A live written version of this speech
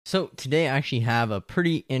So today I actually have a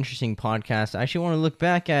pretty interesting podcast. I actually want to look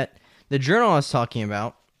back at the journal I was talking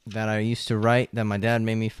about that I used to write, that my dad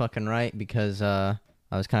made me fucking write because I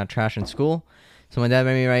was kind of trash in school. So my dad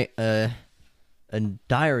made me write a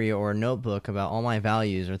diary or a notebook about all my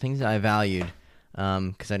values or things that I valued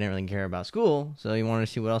because I didn't really care about school. So he wanted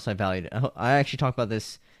to see what else I valued. I actually talked about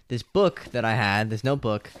this book that I had, this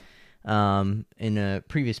notebook, in a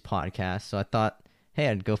previous podcast. So I thought, hey,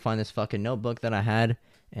 I'd go find this fucking notebook that I had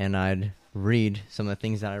and I'd read some of the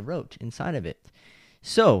things that I wrote inside of it.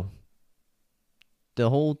 So, the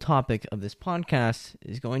whole topic of this podcast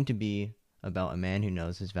is going to be about a man who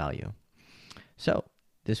knows his value. So,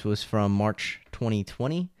 this was from March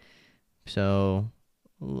 2020. So,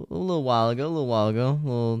 a little while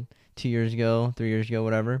ago, 2 years ago, 3 years ago,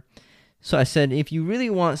 whatever. So I said, if you really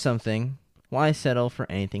want something, why settle for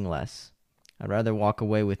anything less? I'd rather walk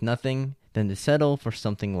away with nothing than to settle for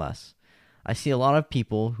something less. I see a lot of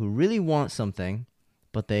people who really want something,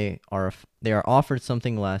 but they are offered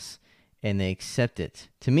something less, and they accept it.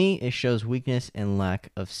 To me, it shows weakness and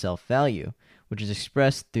lack of self-value, which is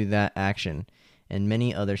expressed through that action, and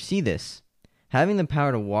many others see this. Having the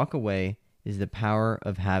power to walk away is the power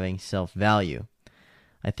of having self-value.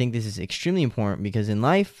 I think this is extremely important because in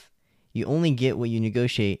life, you only get what you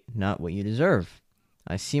negotiate, not what you deserve.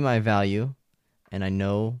 I see my value, and I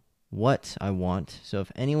know what I want, so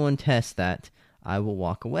if anyone tests that, I will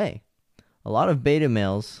walk away. A lot of beta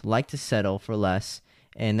males like to settle for less,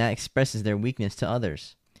 and that expresses their weakness to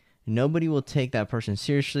others. Nobody will take that person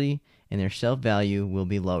seriously, and their self-value will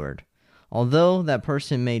be lowered. Although that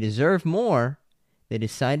person may deserve more, they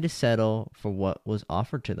decide to settle for what was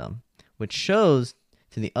offered to them, which shows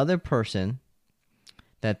to the other person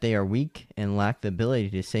that they are weak and lack the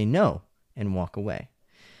ability to say no and walk away.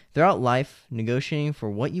 Throughout life, negotiating for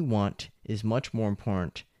what you want is much more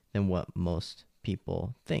important than what most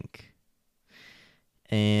people think.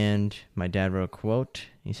 And my dad wrote a quote.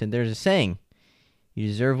 He said, there's a saying, you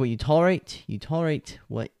deserve what you tolerate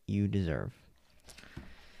what you deserve.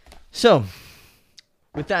 So,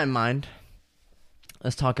 with that in mind,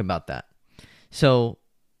 let's talk about that. So,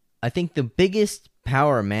 I think the biggest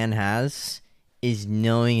power a man has is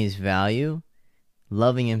knowing his value,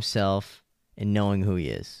 loving himself, and knowing who he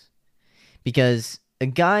is. Because a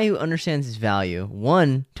guy who understands his value,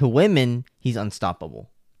 one, to women, he's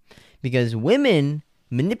unstoppable. Because women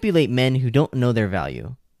manipulate men who don't know their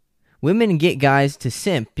value. Women get guys to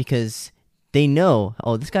simp because they know,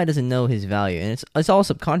 oh, this guy doesn't know his value. And it's all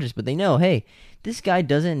subconscious, but they know, hey, this guy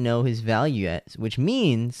doesn't know his value yet, which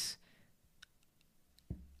means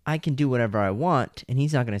I can do whatever I want, and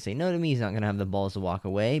he's not going to say no to me. He's not going to have the balls to walk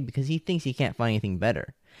away because he thinks he can't find anything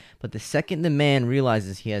better. But the second the man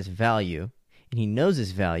realizes he has value, and he knows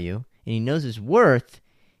his value, and he knows his worth,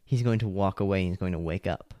 he's going to walk away and he's going to wake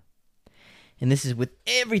up. And this is with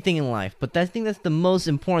everything in life. But I think that's the most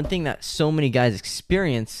important thing that so many guys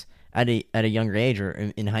experience at a younger age or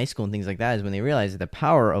in high school and things like that is when they realize the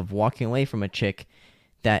power of walking away from a chick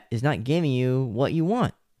that is not giving you what you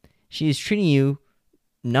want. She is treating you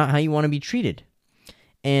not how you want to be treated.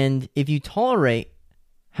 And if you tolerate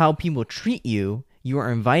how people treat you, you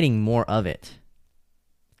are inviting more of it.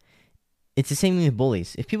 It's the same thing with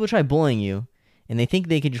bullies. If people try bullying you and they think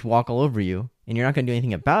they could just walk all over you and you're not going to do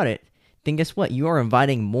anything about it, then guess what? You are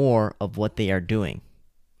inviting more of what they are doing.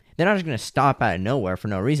 They're not just going to stop out of nowhere for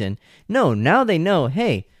no reason. No, now they know,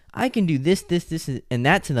 hey, I can do this, and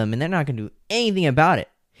that to them, and they're not going to do anything about it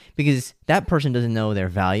because that person doesn't know their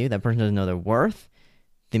value. That person doesn't know their worth.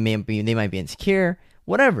 They might be insecure,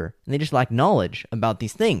 whatever. And they just lack knowledge about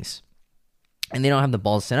these things. And they don't have the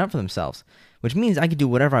balls to stand up for themselves, which means I can do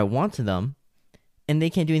whatever I want to them, and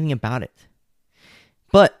they can't do anything about it.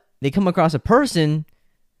 But they come across a person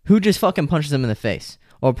who just fucking punches them in the face,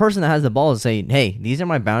 or a person that has the balls to say, hey, these are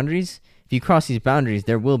my boundaries. If you cross these boundaries,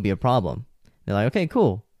 there will be a problem. They're like, okay,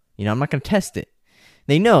 cool. I'm not going to test it.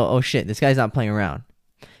 They know, oh shit, this guy's not playing around.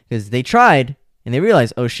 Because they tried, and they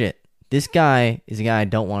realized, oh shit, this guy is a guy I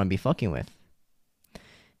don't want to be fucking with.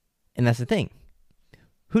 And that's the thing.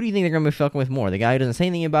 Who do you think they're going to be fucking with more? The guy who doesn't say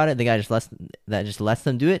anything about it, the guy just lets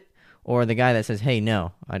them do it, or the guy that says, hey,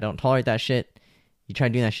 no, I don't tolerate that shit. You try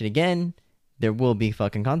doing that shit again, there will be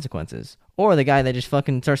fucking consequences. Or the guy that just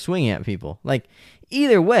fucking starts swinging at people. Like,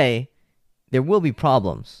 either way, there will be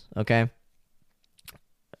problems, okay?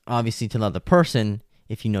 Obviously, to another person,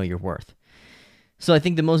 if you know your worth. So I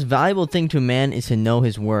think the most valuable thing to a man is to know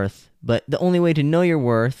his worth. But the only way to know your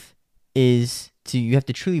worth is you have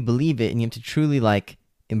to truly believe it, and you have to truly,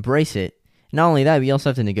 embrace it. Not only that, but you also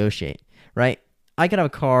have to negotiate, right? I could have a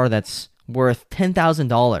car that's worth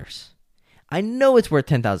 $10,000. I know it's worth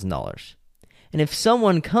 $10,000. And if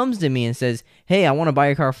someone comes to me and says, hey, I want to buy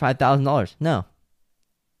your car for $5,000,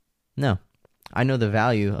 no, I know the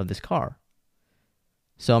value of this car.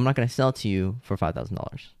 So I'm not going to sell it to you for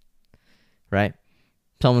 $5,000, right?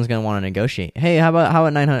 Someone's going to want to negotiate. Hey, how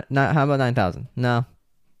about 9,000? No,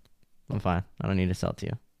 I'm fine. I don't need to sell it to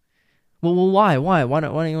you. Well, why? Why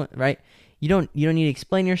don't you want, right? You don't need to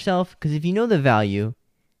explain yourself, because if you know the value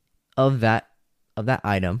of that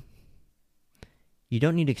item, you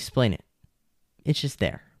don't need to explain it. It's just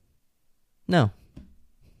there. No.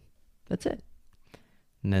 That's it.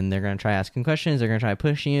 And then they're going to try asking questions. They're going to try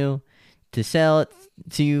pushing you to sell it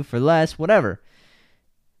to you for less, whatever.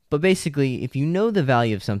 But basically, if you know the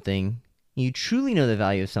value of something, you truly know the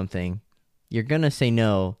value of something, you're going to say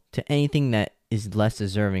no to anything that is less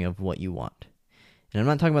deserving of what you want. And I'm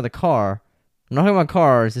not talking about the car. I'm not talking about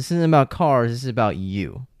cars. This isn't about cars. This is about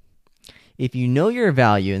you. If you know your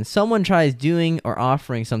value and someone tries doing or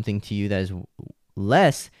offering something to you that is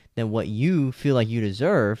less than what you feel like you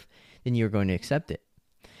deserve, then you're going to accept it.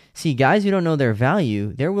 See, guys who don't know their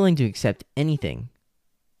value, they're willing to accept anything.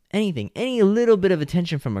 Anything. Any little bit of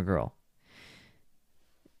attention from a girl.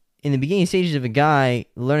 In the beginning stages of a guy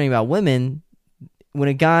learning about women, when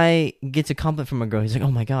a guy gets a compliment from a girl, he's like,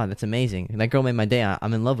 oh my God, that's amazing. That girl made my day.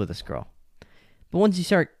 I'm in love with this girl. But once you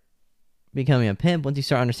start becoming a pimp, once you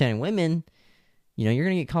start understanding women, you're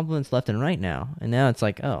going to get compliments left and right now. And now it's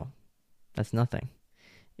like, oh, that's nothing.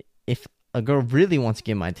 If a girl really wants to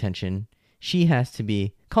get my attention, she has to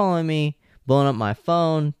be calling me, blowing up my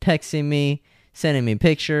phone, texting me, sending me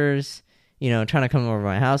pictures, trying to come over to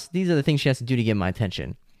my house. These are the things she has to do to get my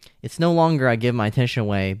attention. It's no longer I give my attention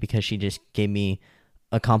away because she just gave me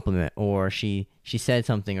a compliment, or she said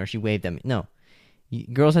something, or she waved at me. No.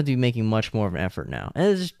 Girls have to be making much more of an effort now. And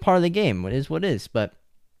it's just part of the game. It is what it is.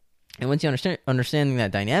 And once you understanding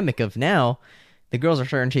that dynamic of now, the girls are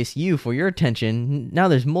starting to chase you for your attention. Now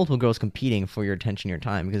there's multiple girls competing for your attention, your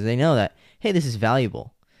time, because they know that, hey, this is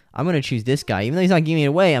valuable. I'm going to choose this guy. Even though he's not giving it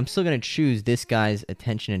away, I'm still going to choose this guy's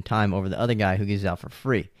attention and time over the other guy who gives it out for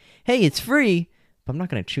free. Hey, it's free, but I'm not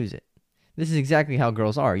going to choose it. This is exactly how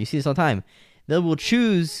girls are. You see this all the time. They will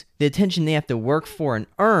choose the attention they have to work for and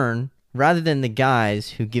earn rather than the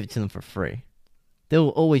guys who give it to them for free. They will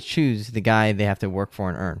always choose the guy they have to work for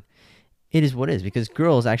and earn. It is what it is, because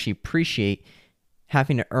girls actually appreciate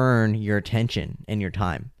having to earn your attention and your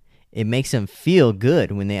time. It makes them feel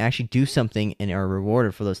good when they actually do something and are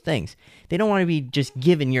rewarded for those things. They don't want to be just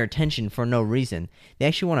given your attention for no reason. They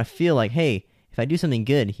actually want to feel like, hey, if I do something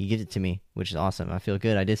good, he gives it to me, which is awesome. I feel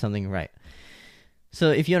good. I did something right.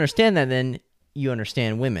 So if you understand that, then you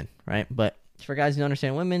understand women, right? But for guys who don't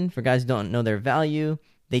understand women, for guys who don't know their value,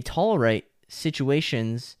 they tolerate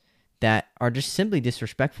situations that are just simply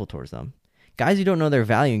disrespectful towards them. Guys who don't know their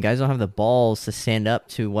value and guys who don't have the balls to stand up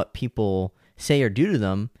to what people say or do to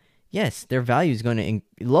them, yes, their value is going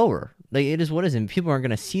to lower. Like, it is what it is, and people aren't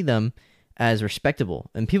going to see them as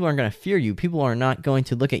respectable, and people aren't going to fear you. People are not going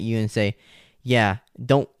to look at you and say, yeah,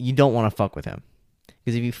 you don't want to fuck with him.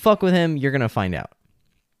 Because if you fuck with him, you're going to find out.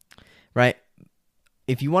 Right?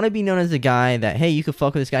 If you want to be known as the guy that, hey, you could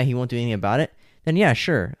fuck with this guy, he won't do anything about it, then yeah,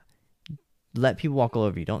 sure. Let people walk all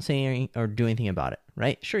over you. Don't say anything or do anything about it,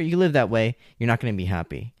 right? Sure, you can live that way. You're not going to be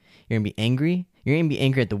happy. You're going to be angry. You're going to be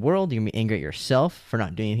angry at the world. You're going to be angry at yourself for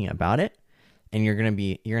not doing anything about it. And you're going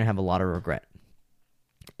to have a lot of regret.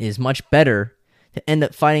 It is much better to end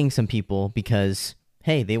up fighting some people because,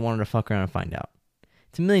 hey, they wanted to fuck around and find out.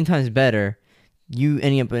 It's a million times better you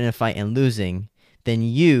ending up in a fight and losing than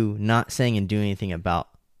you not saying and doing anything about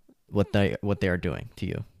what they are doing to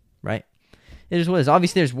you, right? It is what it is.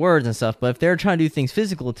 Obviously, there's words and stuff, but if they're trying to do things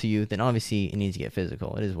physical to you, then obviously it needs to get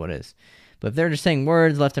physical. It is what it is. But if they're just saying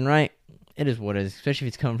words left and right, it is what it is, especially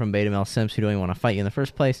if it's coming from beta male simps who don't even want to fight you in the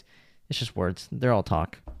first place. It's just words. They're all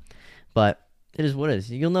talk. But it is what it is.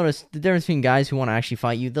 You'll notice the difference between guys who want to actually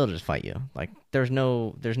fight you, they'll just fight you. Like, there's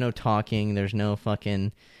no talking, there's no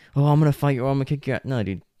fucking, oh, I'm going to fight you, or I'm going to kick you out. No,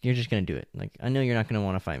 dude, you're just going to do it. Like, I know you're not going to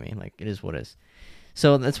want to fight me. Like, it is what it is.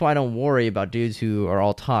 So that's why I don't worry about dudes who are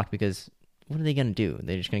all talk, because what are they going to do?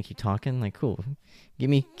 They're just going to keep talking? Like, cool.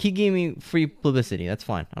 Keep giving me free publicity. That's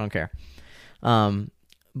fine. I don't care.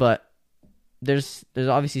 But there's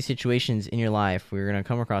obviously situations in your life where you're going to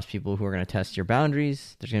come across people who are going to test your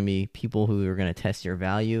boundaries. There's going to be people who are going to test your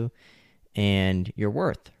value and your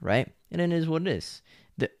worth, right? And it is what it is.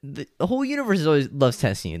 The whole universe always loves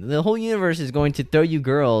testing you. The whole universe is going to throw you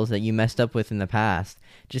girls that you messed up with in the past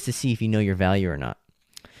just to see if you know your value or not.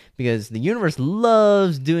 Because the universe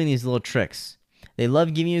loves doing these little tricks. They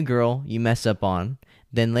love giving you a girl you mess up on.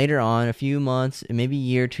 Then later on, a few months, maybe a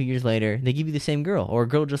year, 2 years later, they give you the same girl or a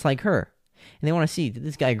girl just like her. And they want to see, did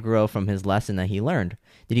this guy grow from his lesson that he learned?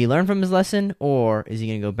 Did he learn from his lesson, or is he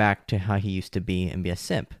going to go back to how he used to be and be a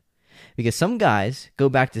simp? Because some guys go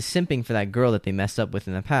back to simping for that girl that they messed up with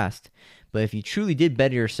in the past. But if you truly did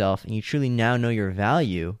better yourself and you truly now know your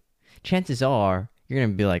value, chances are you're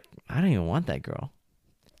going to be like, I don't even want that girl.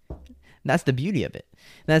 That's the beauty of it.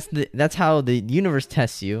 That's how the universe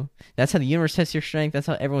tests you. That's how the universe tests your strength. That's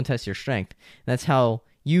how everyone tests your strength. That's how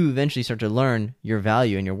you eventually start to learn your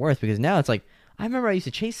value and your worth, because now it's like, I remember I used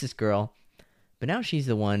to chase this girl, but now she's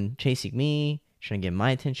the one chasing me, trying to get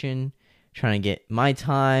my attention, trying to get my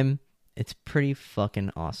time. It's pretty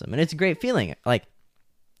fucking awesome. And it's a great feeling. Like,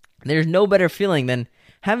 there's no better feeling than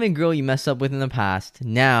having a girl you messed up with in the past,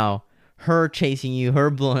 now her chasing you,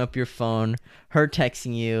 her blowing up your phone, her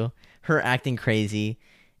texting you, her acting crazy.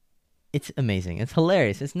 It's amazing. It's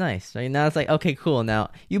hilarious. It's nice. Right? Now it's like, okay, cool. Now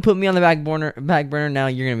you put me on the back burner. Now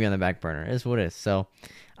you're going to be on the back burner. Is what it is. So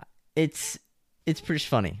it's pretty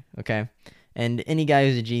funny. Okay. And any guy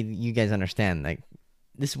who's a G, you guys understand, like,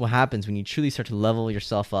 this is what happens when you truly start to level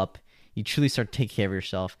yourself up. You truly start to take care of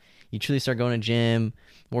yourself. You truly start going to gym,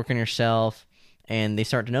 work on yourself, and they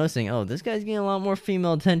start to noticing, oh, this guy's getting a lot more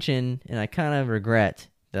female attention, and I kind of regret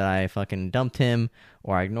that I fucking dumped him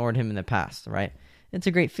or I ignored him in the past, right? It's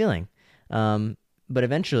a great feeling. But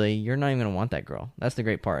eventually, you're not even going to want that girl. That's the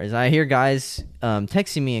great part, is I hear guys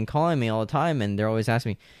texting me and calling me all the time, and they're always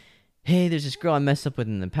asking me, hey, there's this girl I messed up with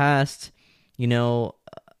in the past. You know,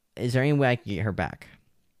 is there any way I can get her back?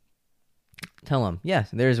 Tell them, yes,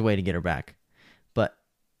 there's a way to get her back. But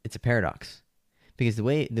it's a paradox. Because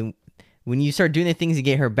when you start doing the things to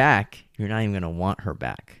get her back, you're not even going to want her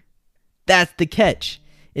back. That's the catch.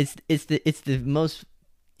 It's the most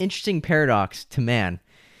interesting paradox to man,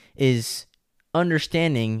 is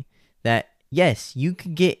understanding that, yes, you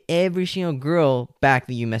could get every single girl back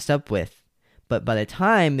that you messed up with, but by the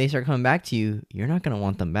time they start coming back to you, you're not going to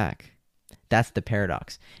want them back. That's the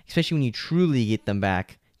paradox. Especially when you truly get them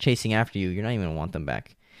back chasing after you, you're not even going to want them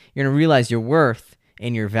back. You're going to realize your worth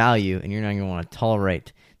and your value, and you're not going to want to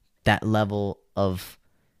tolerate that level of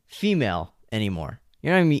female anymore.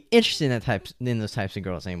 You're not going to be interested in those types of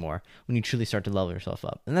girls anymore when you truly start to level yourself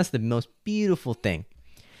up. And that's the most beautiful thing.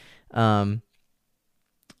 And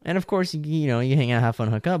of course, you hang out, have fun,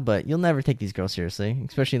 hook up, but you'll never take these girls seriously,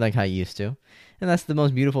 especially like how you used to. And that's the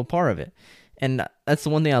most beautiful part of it. And that's the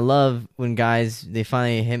one thing I love when guys, they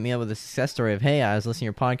finally hit me up with a success story of, hey, I was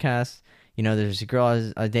listening to your podcast. There's a girl I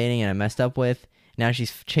was dating and I messed up with. Now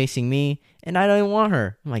she's chasing me and I don't even want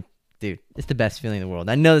her. I'm like, dude, it's the best feeling in the world.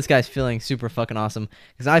 I know this guy's feeling super fucking awesome,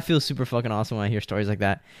 because I feel super fucking awesome when I hear stories like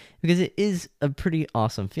that, because it is a pretty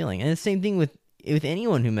awesome feeling. And it's the same thing with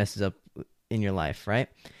anyone who messes up in your life, right?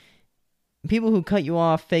 People who cut you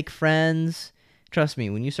off, fake friends, trust me,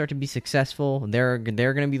 when you start to be successful, they're going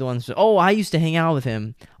to be the ones who, oh, I used to hang out with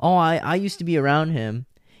him. Oh, I used to be around him.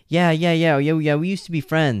 Yeah, we used to be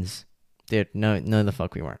friends. Dude, no, the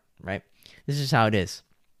fuck we weren't, right? This is how it is.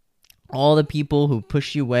 All the people who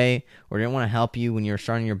pushed you away or didn't want to help you when you were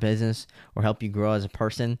starting your business or help you grow as a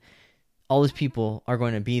person, all those people are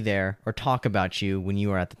going to be there or talk about you when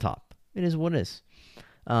you are at the top. It is what it is.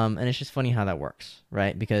 And it's just funny how that works,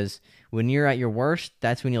 right? Because when you're at your worst,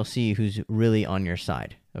 that's when you'll see who's really on your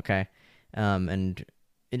side, okay? And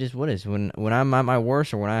it is what it is. When I'm at my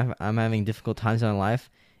worst, or when I'm having difficult times in my life,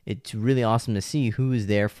 it's really awesome to see who is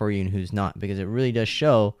there for you and who's not, because it really does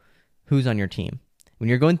show who's on your team. When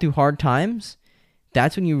you're going through hard times,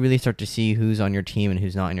 that's when you really start to see who's on your team and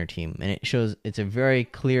who's not on your team. And it's a very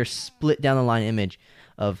clear split down the line image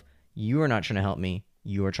of, you are not trying to help me,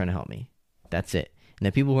 you are trying to help me. That's it. And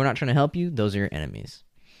the people who are not trying to help you, those are your enemies.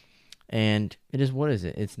 And it is what is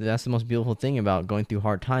it? That's the most beautiful thing about going through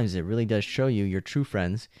hard times. It really does show you your true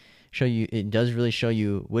friends. It does really show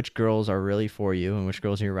you which girls are really for you and which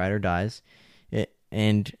girls are your ride or dies.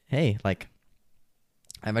 And hey, like,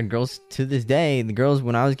 I've had girls to this day. The girls,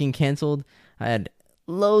 when I was getting canceled, I had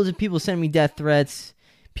loads of people sending me death threats.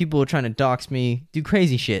 People trying to dox me, do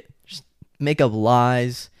crazy shit, just make up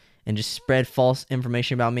lies and just spread false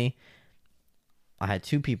information about me. I had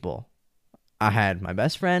two people. I had my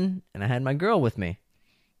best friend and I had my girl with me.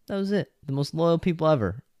 That was it. The most loyal people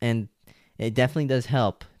ever. And it definitely does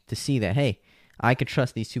help to see that, hey, I could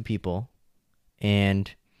trust these two people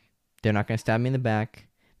and they're not going to stab me in the back.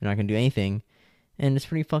 They're not going to do anything. And it's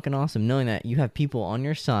pretty fucking awesome knowing that you have people on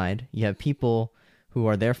your side. You have people who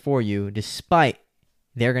are there for you, despite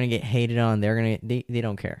they're going to get hated on. They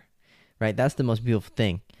don't care, right? That's the most beautiful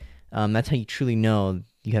thing. That's how you truly know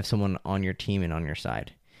you have someone on your team and on your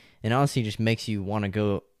side. And honestly, it just makes you want to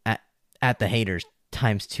go at the haters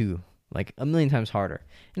times 2, like a million times harder.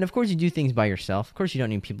 And of course you do things by yourself. Of course you don't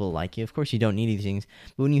need people to like you. Of course you don't need these things.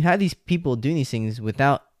 But when you have these people doing these things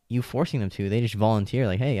without you forcing them to, they just volunteer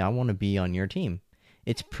like, hey, I want to be on your team.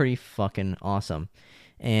 It's pretty fucking awesome.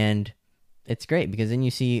 And it's great because then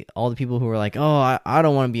you see all the people who are like, oh, I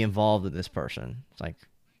don't want to be involved with this person. It's like,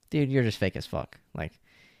 dude, you're just fake as fuck. Like,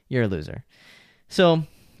 you're a loser. So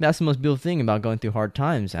that's the most beautiful thing about going through hard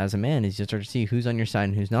times as a man, is you start to see who's on your side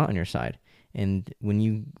and who's not on your side. And when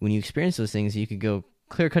you experience those things, you could go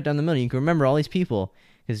clear cut down the middle. You can remember all these people,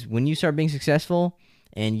 because when you start being successful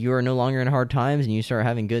and you are no longer in hard times and you start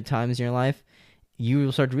having good times in your life, you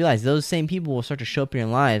will start to realize those same people will start to show up in your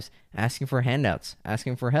lives asking for handouts,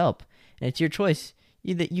 asking for help. And it's your choice.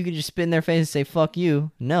 You can just spit in their face and say, fuck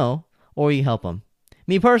you, no, or you help them.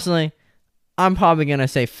 Me personally, I'm probably going to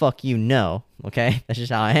say, fuck you, no, okay? That's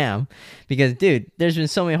just how I am. Because, dude, there's been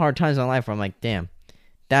so many hard times in my life where I'm like, damn,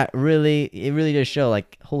 it really does show,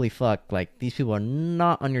 like, holy fuck, like, these people are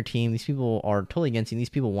not on your team. These people are totally against you. These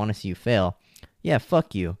people want to see you fail. Yeah,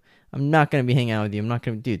 fuck you. I'm not going to be hanging out with you. I'm not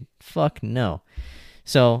going to, dude, fuck no.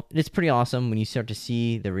 So it's pretty awesome when you start to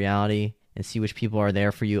see the reality and see which people are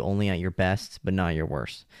there for you only at your best, but not your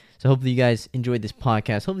worst. So hopefully you guys enjoyed this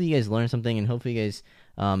podcast. Hopefully you guys learned something, and hopefully you guys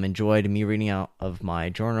enjoyed me reading out of my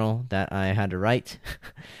journal that I had to write.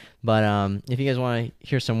 But if you guys want to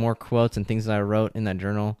hear some more quotes and things that I wrote in that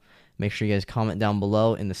journal, make sure you guys comment down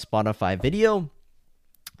below in the Spotify video.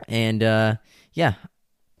 And yeah,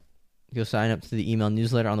 go sign up to the email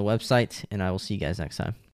newsletter on the website, and I will see you guys next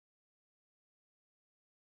time.